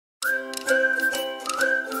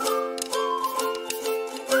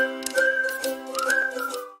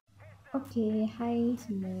Okay, hai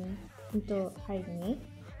semua. Untuk hari ni,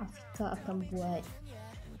 Afiqah akan buat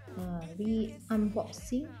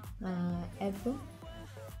re-unboxing album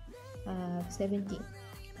 17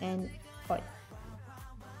 and Hot,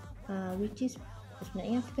 which is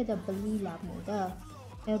sebenarnya Afiqah dah beli lama dah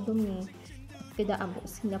album ni. Afiqah dah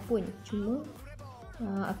unboxing dah pun, cuma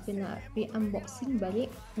Afiqah nak re-unboxing balik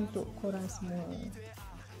untuk korang semua.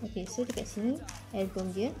 Okay, so dekat sini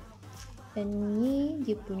album dia, dan ni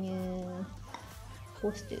dia punya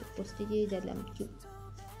poster dia dalam tube.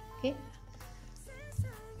 Okay,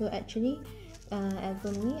 so actually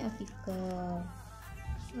album ni Afiqah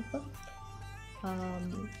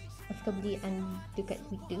Afiqah beli dekat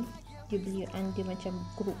Twitter. Dia beli under macam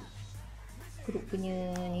group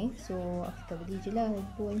punya ni, so Afiqah beli je lah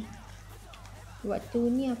pun. Waktu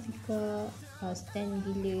ni Afiqah stand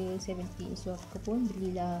gila 17, so Afiqah pun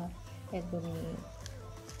belilah album ni.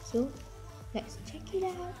 So let's check it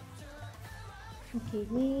out. Okay,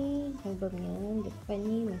 ni albumnya. Depan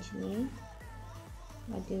ni macam ni,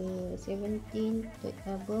 ada 17 third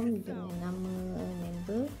album dengan nama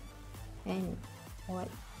member and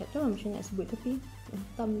Hot. Tak tahu macam nak sebut tapi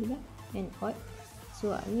hitam juga, and Hot.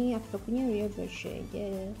 So ni Afiqah punya real version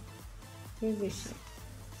dia. Real version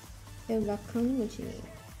yang belakang ni macam ni,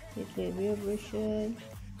 it's the real version.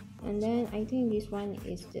 And then I think this one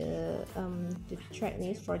is the track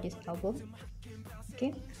list for this album.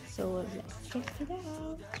 Okay, so let's check it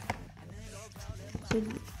out. So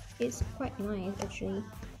it's quite nice actually,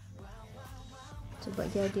 sebab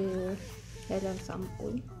dia ada dalam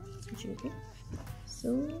sampul macam ni.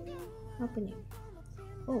 So apa ni?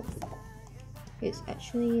 Oh, it's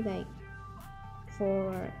actually like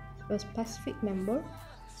for a specific member.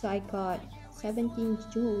 So I got 17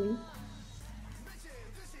 June.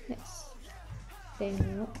 Let's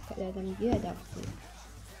tengok kat dalam dia ada apa.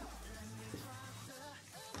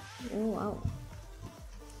 Oh wow,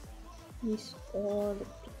 this all the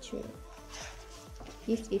picture.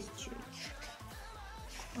 This is true.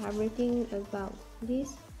 Everything about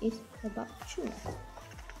this is about true.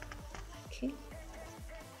 Okay,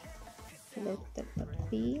 kalau kita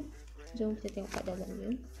tepi, jom kita tengok kat dalam dia.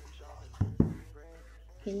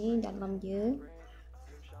 Ini dalam dia.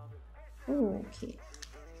 Oh, okay,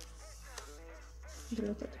 kita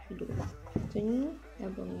letak tepi dulu. So ni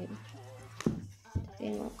album dia. Kita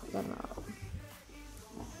tengok kat dalam.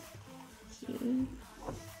 Okay,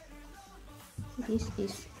 this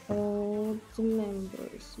is all the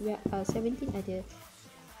members. We are 17, ada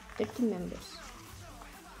 13 members.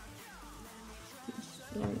 This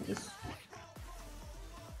one is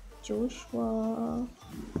Joshua.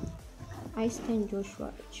 I stand Joshua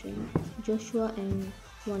actually. Joshua and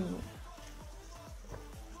one more.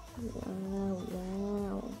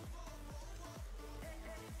 Wow.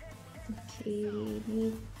 Okay,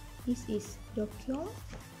 this is Dokyo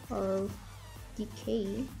or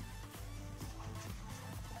DK.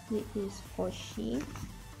 This is Hoshi.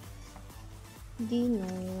 Dino.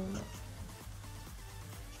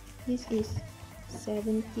 This is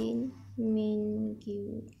 17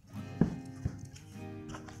 Mingyu.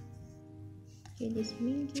 Okay, this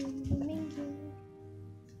Mingyu.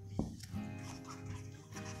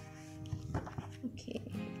 Okay,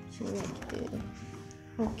 so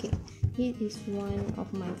okay, he is one of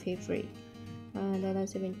my favorite dalam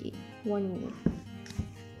 70 one more.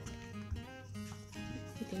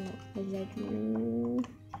 Kita tengok laju.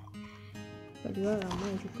 Sebab dia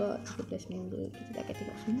ramai juga, 13 member, kita tak akan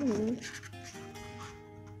tengok semua.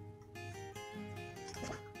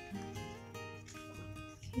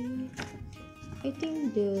 Okay, I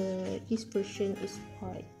think this version is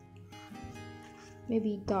quite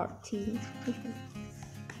maybe dark tea.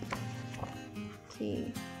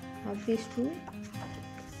 Okay, habis tu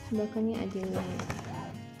belakang ni ada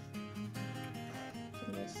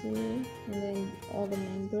biasa, and then all the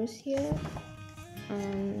members here,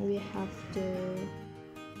 and we have the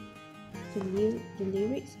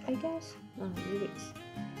lyrics, I guess. Lyrics: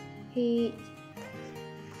 hate,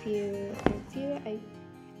 fear, and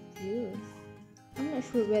fear. I'm not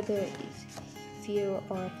sure whether it's fear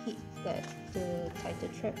or hate that the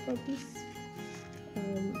title track for this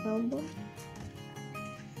album,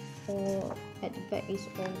 or at the back is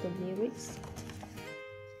all the lyrics.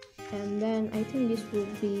 And then I think this will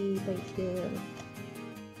be like the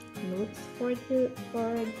notes for the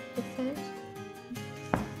fans,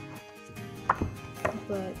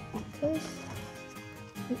 but because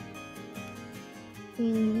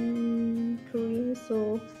in Korean,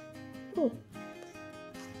 so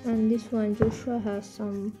and this one Joshua has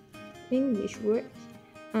some English words.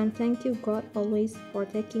 And thank you God always for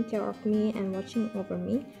taking care of me and watching over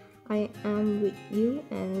me. I am with you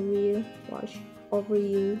and will watch over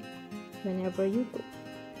you whenever you go.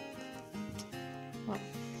 Wow.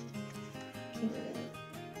 Okay.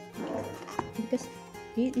 Because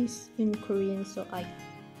it is in Korean, so I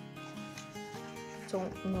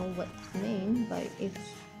don't know what it means, but if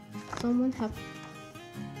someone have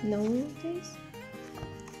known this,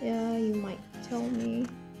 yeah, you might tell me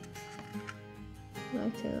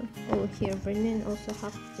later. Oh, here Vernon also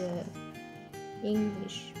have the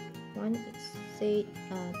English one. It said,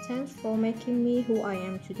 thanks for making me who I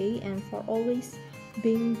am today and for always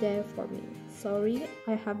being there for me. Sorry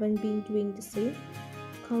I haven't been doing the same.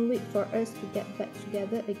 Can't wait for us to get back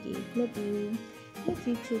together again. Love you. Love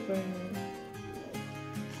you too, Vernon.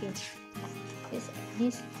 Okay.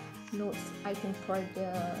 This notes item for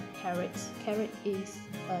the carrots. Carrot is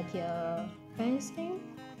their fans name,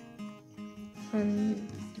 and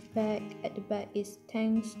the back at the back is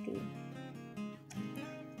thanks to.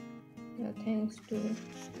 Thanks to,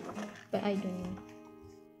 but I don't know.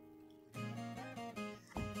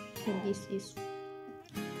 So this is,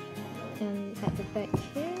 and at the back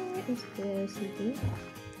here is the CD.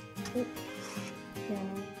 Oh, yeah,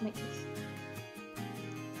 like this.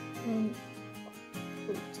 And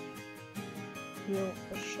fruit, your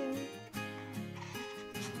version.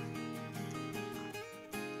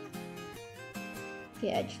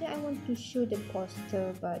 Okay, actually I want to show the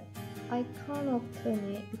poster, but I can't open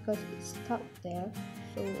it because it's stuck there.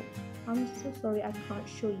 So I'm so sorry I can't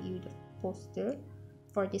show you the poster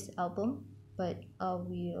for this album, but I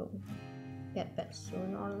will get back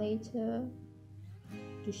sooner or later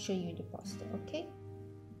to show you the poster. Okay,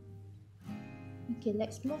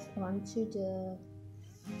 let's move on to the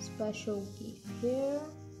special gift here.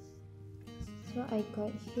 So I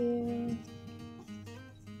got here,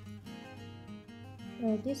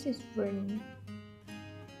 this is Vernon.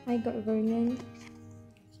 I got Vernon.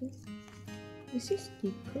 This is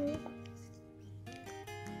sticker.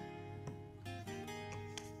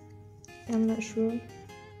 I'm not sure,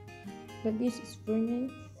 but this is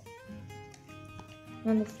Vernon.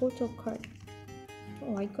 And the photo card.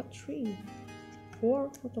 Oh, I got 4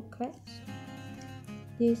 photo cards.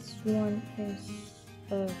 This one is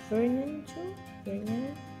Vernon too.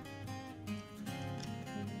 Vernon.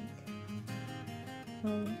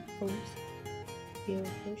 And your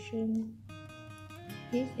version.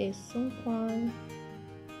 This is Songkwan.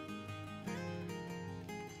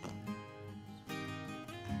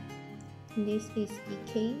 This is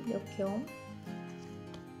EK Yokyong.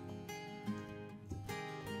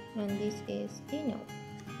 And this is Dino.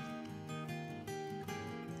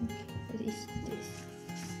 Okay, what is this?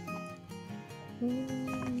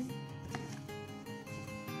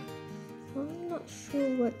 I'm not sure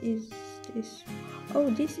what is this. Oh,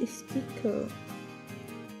 this is sticker.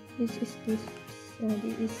 This is sticker.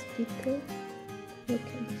 Look at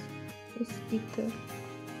this sticker.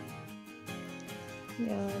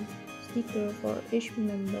 Yeah, sticker for each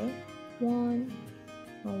member. 1.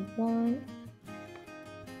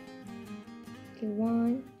 Okay,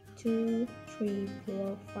 1, 2, 3,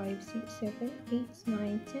 4, 5, 6, 7, 8,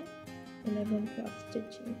 9, 10, 11, 12,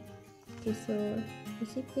 13. Okay, so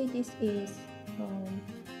basically this is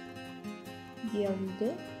dear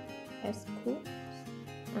reader, Esco.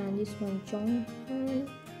 And this one Jong,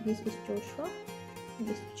 this is Joshua,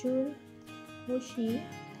 this is June, Hoshi,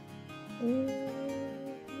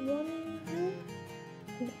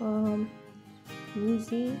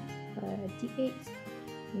 Wuzi, D8,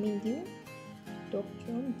 Mingyu,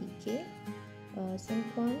 Dokyeon, DK,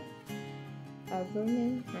 Songkwan,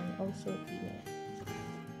 Vernon, and also Dino.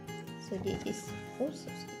 So this is also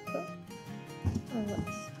sticker.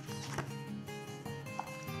 What's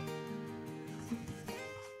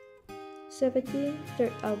 17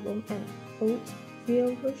 third album and old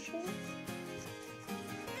real version.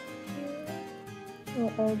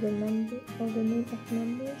 Here, all the name of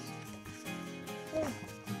members.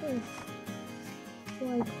 So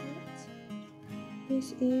I got, this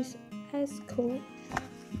is Esco.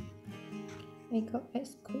 I got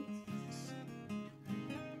Esco.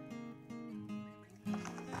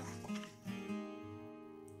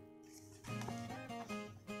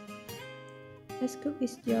 Esco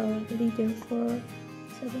is your leader for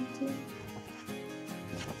 17.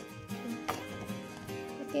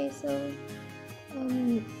 Okay, so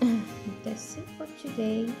that's it for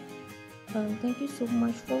today. Thank you so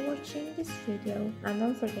much for watching this video, and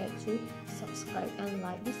don't forget to subscribe and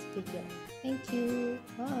like this video. Thank you.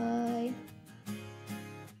 Bye.